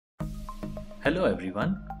Hello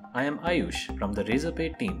everyone, I am Ayush from the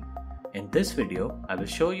Razorpay team. In this video, I will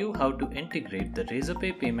show you how to integrate the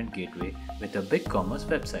Razorpay Payment Gateway with your BigCommerce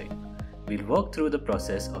website. We'll walk through the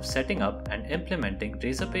process of setting up and implementing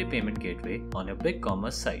Razorpay Payment Gateway on your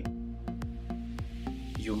BigCommerce site.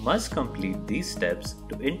 You must complete these steps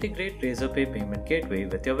to integrate Razorpay Payment Gateway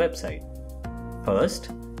with your website.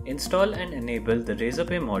 First, install and enable the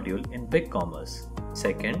Razorpay module in BigCommerce.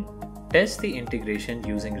 Second, test the integration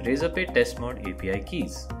using Razorpay Test Mode API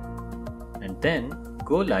keys. And then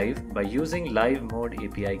go live by using Live Mode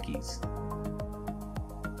API keys.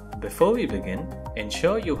 Before we begin,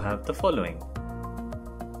 ensure you have the following: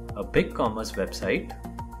 a BigCommerce website,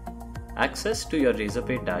 access to your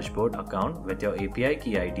Razorpay dashboard account with your API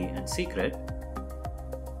key ID and secret.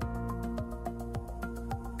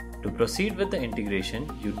 To proceed with the integration,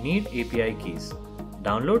 you need API keys.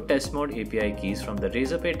 Download Test Mode API keys from the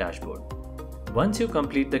Razorpay dashboard. Once you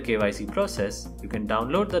complete the KYC process, you can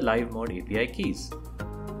download the Live Mode API keys.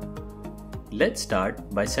 Let's start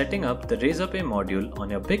by setting up the Razorpay module on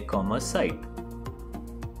your BigCommerce site.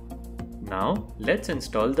 Now, let's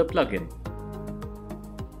install the plugin.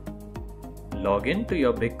 Log in to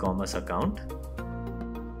your BigCommerce account.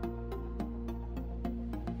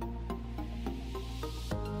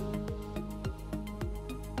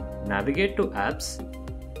 Navigate to Apps.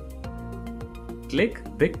 Click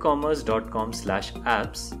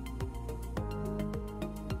bigcommerce.com/apps.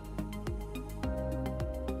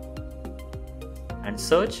 And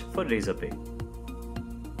search for Razorpay.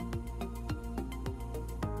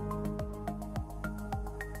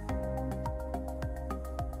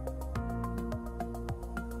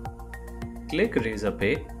 Click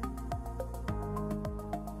Razorpay.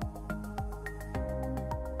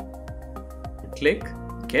 Click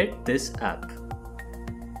Get this app.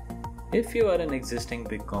 If you are an existing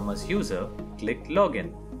BigCommerce user, click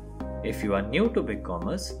Login. If you are new to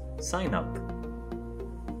BigCommerce, sign up.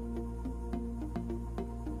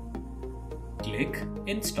 Click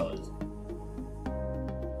Install.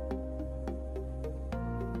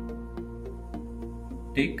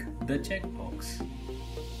 Tick the checkbox.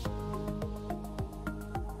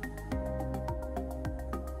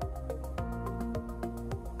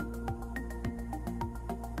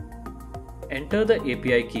 Enter the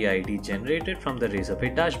API key ID generated from the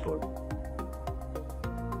Razorpay dashboard.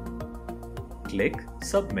 Click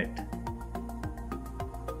Submit.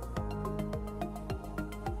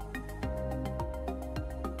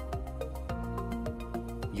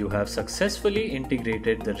 You have successfully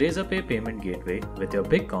integrated the Razorpay Payment Gateway with your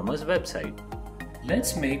BigCommerce website.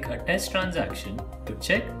 Let's make a test transaction to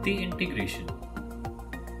check the integration.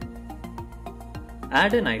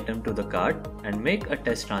 Add an item to the cart and make a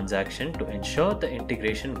test transaction to ensure the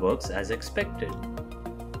integration works as expected.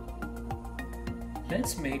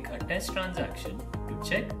 Let's make a test transaction to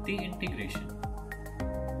check the integration.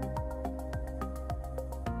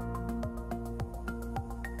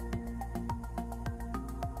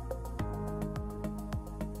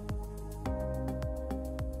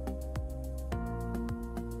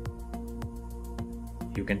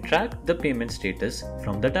 You can track the payment status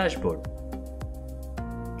from the dashboard.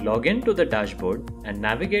 Log in to the dashboard and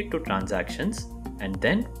navigate to Transactions and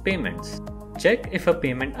then Payments. Check if a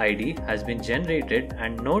payment ID has been generated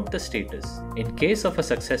and note the status. In case of a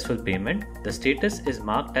successful payment, the status is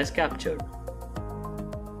marked as captured.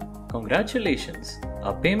 Congratulations!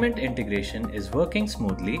 Our payment integration is working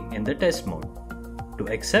smoothly in the test mode. To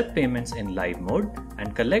accept payments in live mode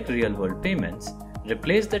and collect real-world payments,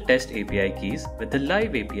 replace the test API keys with the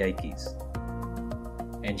live API keys.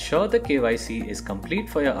 Ensure the KYC is complete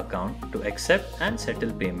for your account to accept and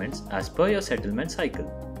settle payments as per your settlement cycle.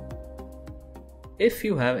 If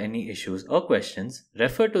you have any issues or questions,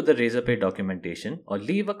 refer to the Razorpay documentation or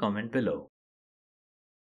leave a comment below.